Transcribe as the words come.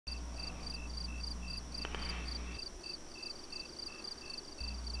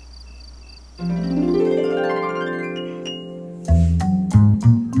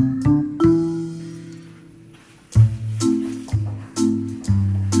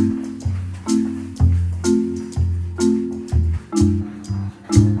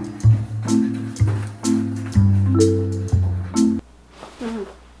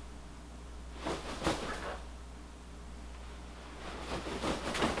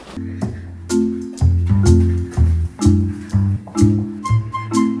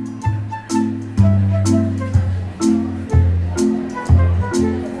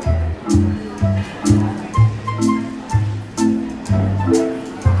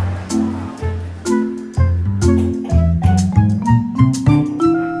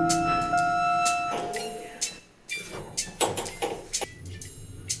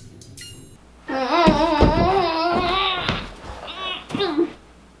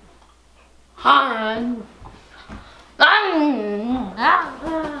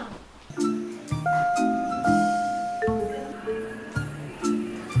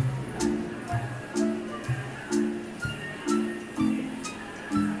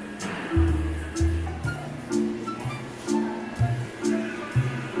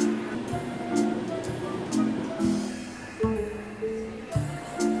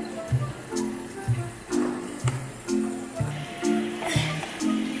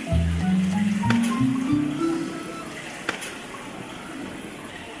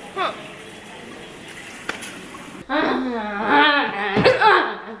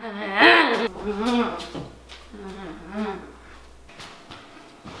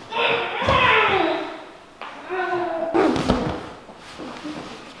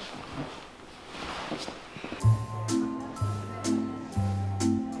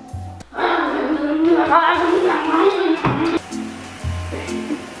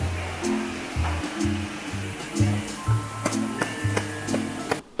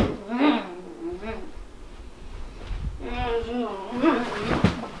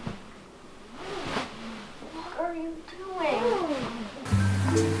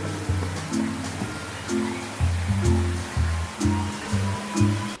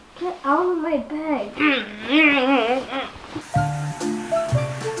Out of my bed.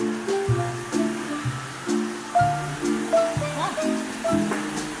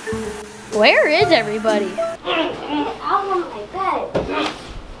 Where is everybody? Out of my bed.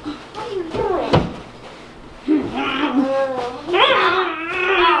 What are you doing?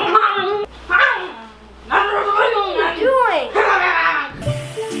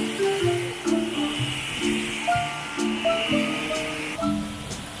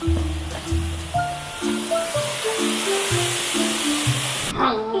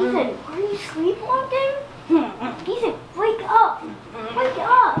 Ethan, are you sleepwalking? Ethan, wake up! Wake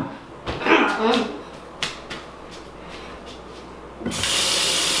up!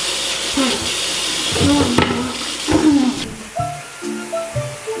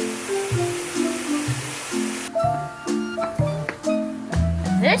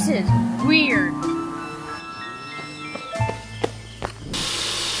 This is weird.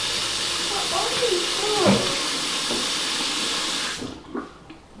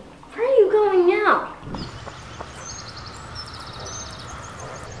 Where are you going now?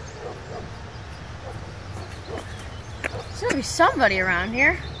 There's gotta be somebody around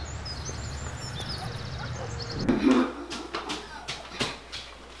here.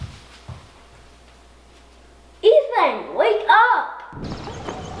 Ethan, wake up!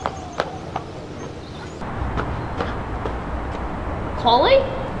 Collie?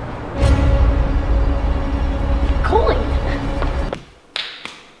 Collie?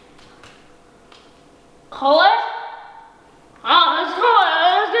 Collie? Oh, let's call it.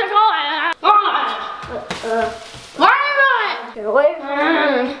 Let's get Collie. Where are you going? Get away from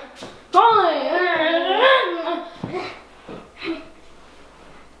me. Collie!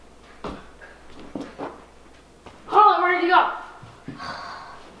 Collie, where'd you go?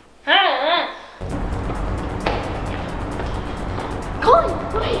 Collie,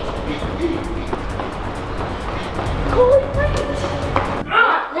 wait! Collie, wait!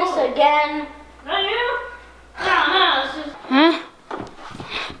 Not this again. Not you? No, it's just... Huh?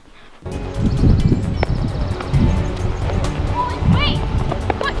 Collie, wait!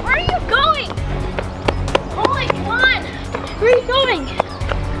 What? Where are you going? Collie, come on! Where are you going?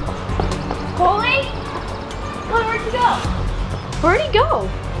 Collie? Collie, where'd you go? Where'd he go?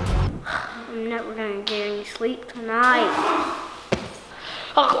 I'm never gonna get any sleep tonight.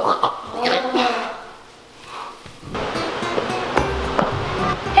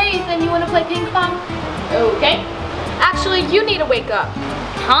 Hey Ethan, you want to play ping pong? Okay. Actually, you need to wake up.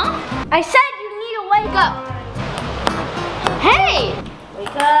 Huh? I said you need to wake up. Hey!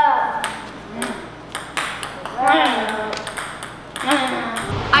 Wake up.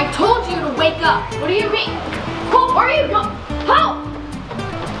 I told you to wake up. What do you mean? Where are you going? Help!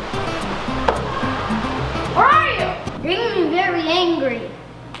 Where are you? You're making me very angry.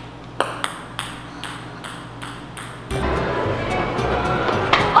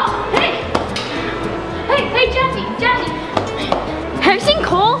 Oh, hey! Hey, Jazzy! Have you seen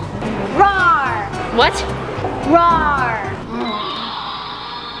Cole? Roar! What? Roar!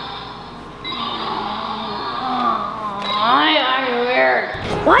 I'm weird.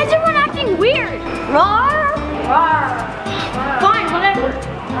 Why is everyone acting weird? Roar! Roar! Fine, whatever.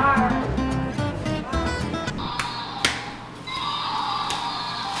 Roar!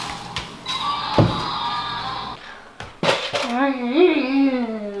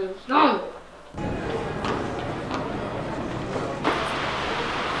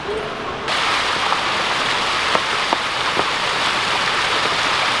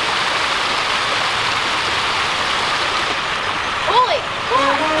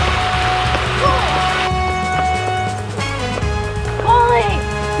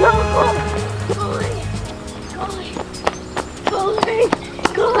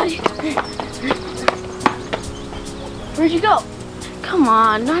 Where'd you go? Come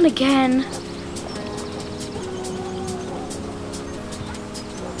on, not again.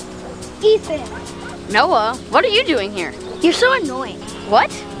 Ethan! Noah, what are you doing here? You're so annoying.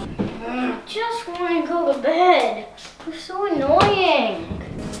 What? I just want to go to bed. You're so annoying.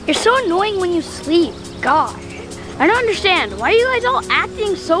 You're so annoying when you sleep. Gosh. I don't understand. Why are you guys all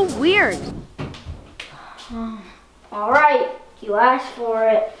acting so weird? All right, you asked for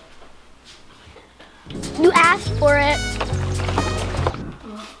it. You asked for it.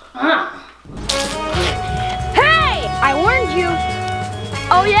 Hey! I warned you.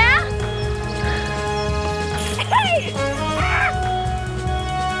 Oh yeah?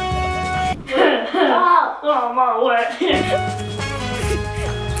 Stop! Oh, my wet.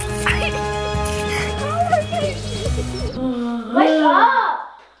 Wake up!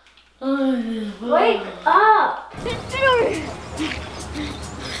 Wake up!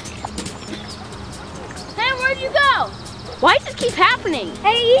 Hey, where'd you go? Why does this keep happening?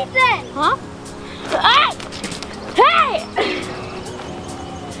 Hey, Ethan! Huh? Hey!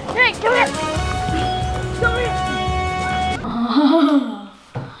 Hey, come here! Come here!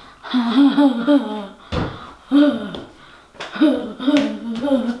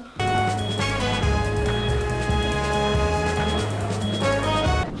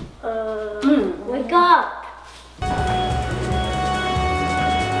 Wake up!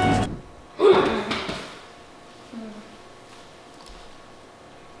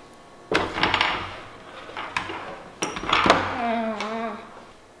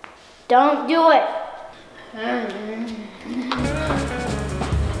 Don't do it.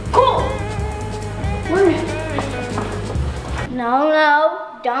 Cool! No,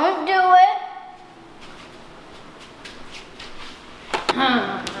 don't do it.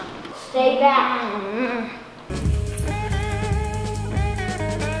 Stay back.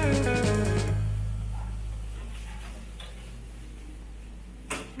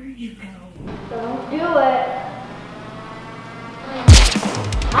 Where'd you go? Don't do it.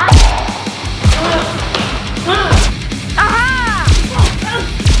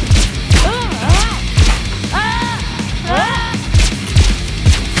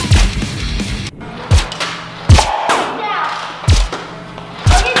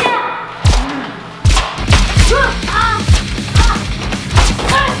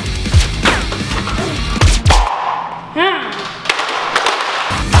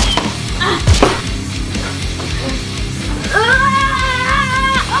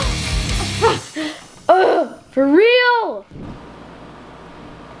 For real?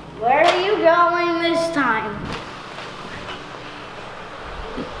 Where are you going this time?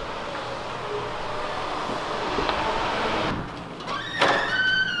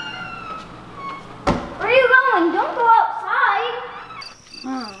 Where are you going? Don't go outside.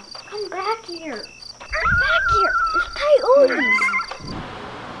 Come back here. Come back here. There's coyotes.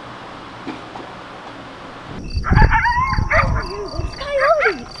 There's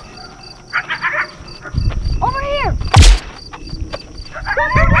coyotes. Over here.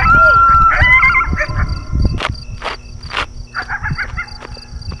 Come back here.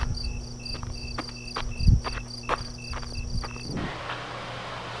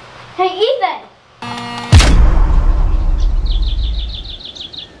 Hey, Ethan.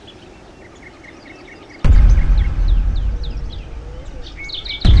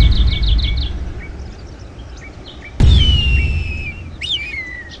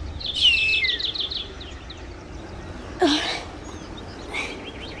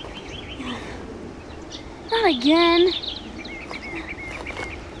 Not again.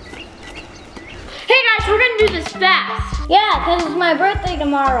 Hey guys, we're gonna do this fast. Yeah, because it's my birthday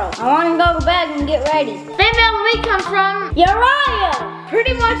tomorrow. I want to go to bed and get ready. Fan mail of the week comes from Uriah!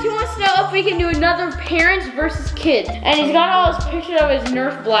 pretty much he wants to know if we can do another parents versus kids. And he's got all his pictures of his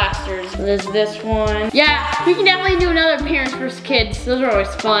Nerf blasters. There's this one. Yeah, we can definitely do another parents versus kids. Those are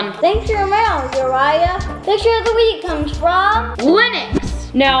always fun. Thanks for your mail, Uriah. Picture of the week comes from Linux.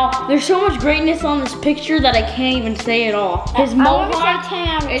 Now, there's so much greatness on this picture that I can't even say it all. His mohawk say 10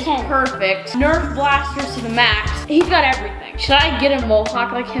 out of is 10. perfect. Nerf blasters to the max. He's got everything. Should I get a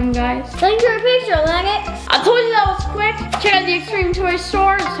mohawk like him, guys? Thanks for your picture, Lennox. I told you that was quick. Check out the Extreme Toy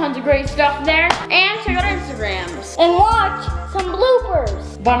Store. There's tons of great stuff there. And check out our Instagrams. And watch some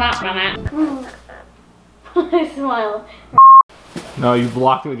bloopers. Banana. I smile. No, you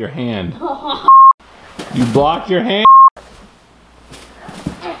blocked it with your hand. You blocked your hand.